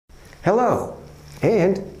Hello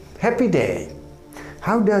and happy day.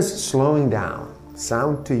 How does slowing down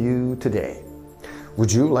sound to you today?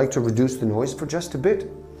 Would you like to reduce the noise for just a bit?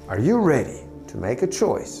 Are you ready to make a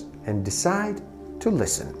choice and decide to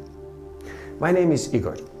listen? My name is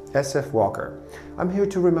Igor S.F. Walker. I'm here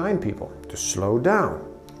to remind people to slow down,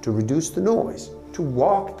 to reduce the noise, to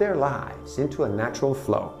walk their lives into a natural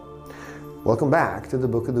flow. Welcome back to the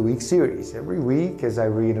Book of the Week series. Every week as I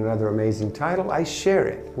read another amazing title, I share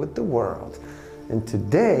it with the world. And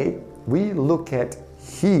today we look at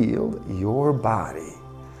Heal Your Body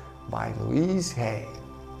by Louise Hay.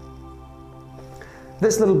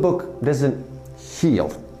 This little book doesn't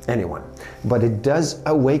heal anyone, but it does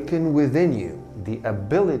awaken within you the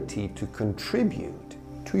ability to contribute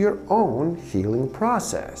to your own healing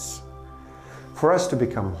process. For us to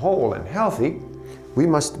become whole and healthy, we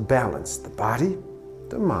must balance the body,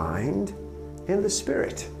 the mind, and the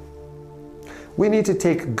spirit. We need to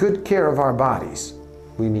take good care of our bodies.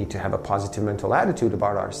 We need to have a positive mental attitude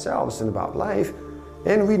about ourselves and about life,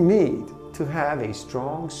 and we need to have a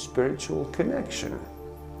strong spiritual connection.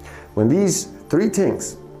 When these three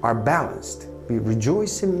things are balanced, we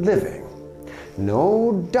rejoice in living.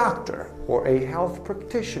 No doctor or a health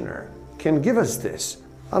practitioner can give us this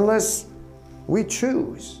unless we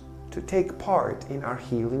choose to take part in our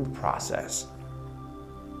healing process.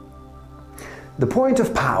 The point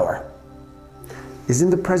of power is in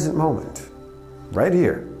the present moment, right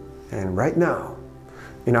here and right now,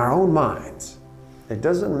 in our own minds. It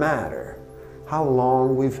doesn't matter how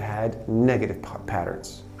long we've had negative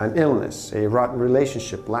patterns, an illness, a rotten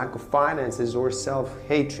relationship, lack of finances, or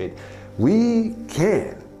self-hatred. We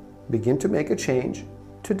can begin to make a change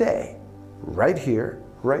today, right here,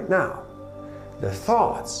 right now. The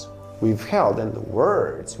thoughts we've held and the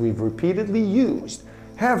words we've repeatedly used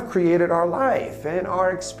have created our life and our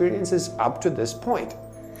experiences up to this point.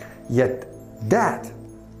 Yet that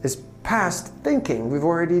is past thinking. We've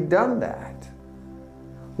already done that.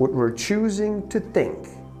 What we're choosing to think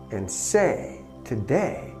and say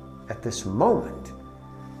today at this moment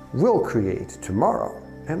will create tomorrow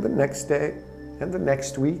and the next day and the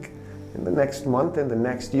next week and the next month and the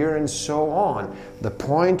next year and so on. The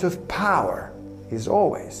point of power is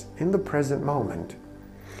always in the present moment.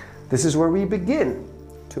 This is where we begin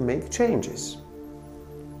to make changes.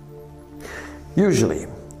 Usually,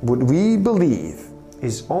 what we believe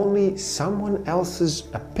is only someone else's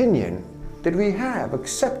opinion that we have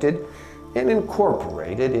accepted and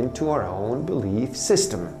incorporated into our own belief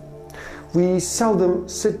system. We seldom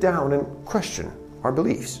sit down and question our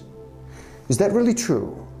beliefs. Is that really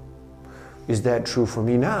true? Is that true for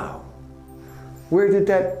me now? Where did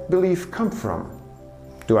that belief come from?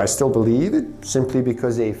 Do I still believe it simply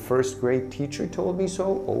because a first-grade teacher told me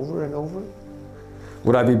so over and over?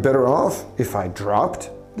 Would I be better off if I dropped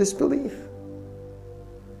this belief?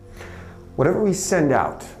 Whatever we send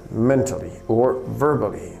out mentally or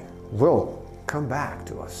verbally will come back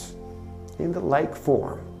to us in the like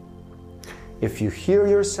form. If you hear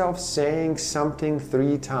yourself saying something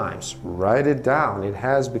 3 times, write it down. It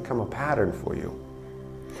has become a pattern for you.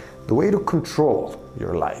 The way to control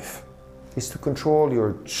your life is to control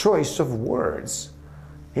your choice of words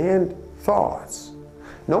and thoughts.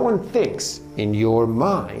 No one thinks in your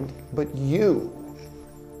mind but you.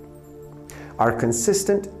 Our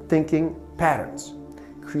consistent thinking patterns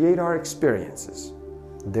create our experiences.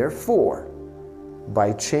 Therefore,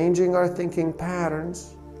 by changing our thinking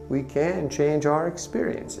patterns, we can change our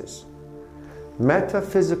experiences.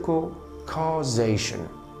 Metaphysical causation.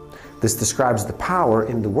 This describes the power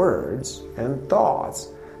in the words and thoughts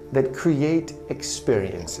that create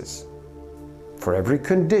experiences. For every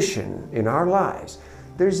condition in our lives,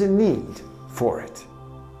 there's a need for it.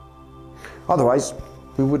 Otherwise,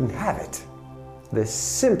 we wouldn't have it. The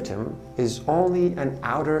symptom is only an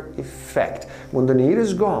outer effect. When the need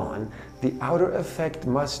is gone, the outer effect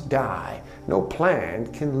must die. No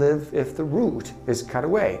plant can live if the root is cut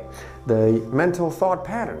away. The mental thought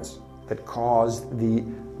patterns that cause the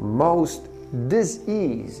most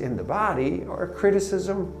dis-ease in the body are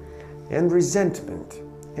criticism and resentment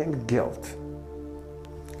and guilt.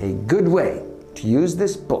 A good way to use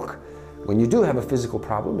this book when you do have a physical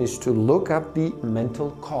problem is to look up the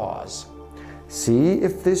mental cause. See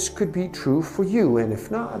if this could be true for you, and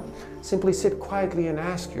if not, simply sit quietly and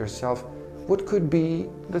ask yourself, what could be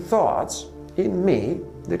the thoughts in me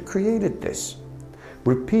that created this?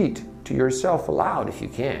 Repeat to yourself aloud if you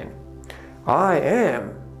can. I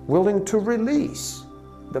am willing to release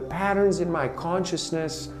the patterns in my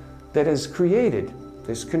consciousness that has created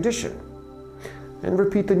this condition. And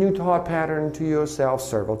repeat the new thought pattern to yourself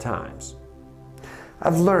several times.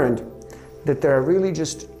 I've learned that there are really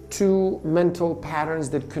just two mental patterns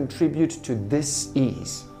that contribute to this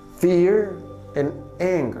ease: fear and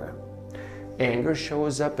anger. Anger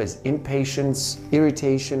shows up as impatience,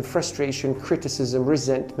 irritation, frustration, criticism,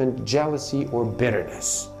 resentment, jealousy, or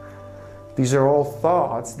bitterness. These are all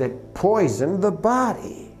thoughts that poison the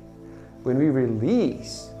body. When we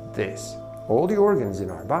release this, all the organs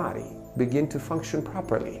in our body begin to function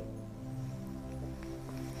properly.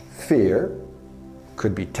 Fear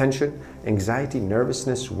could be tension, anxiety,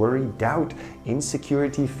 nervousness, worry, doubt,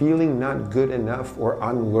 insecurity, feeling not good enough, or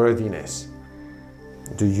unworthiness.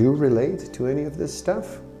 Do you relate to any of this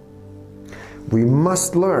stuff? We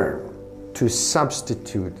must learn to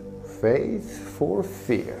substitute faith for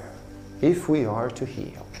fear if we are to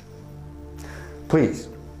heal. Please,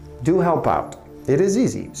 do help out. It is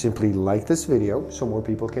easy. Simply like this video so more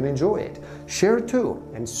people can enjoy it. Share it too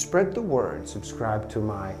and spread the word. Subscribe to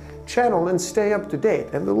my channel and stay up to date.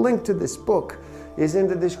 And the link to this book is in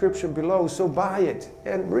the description below, so buy it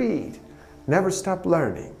and read. Never stop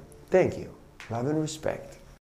learning. Thank you. Love and respect.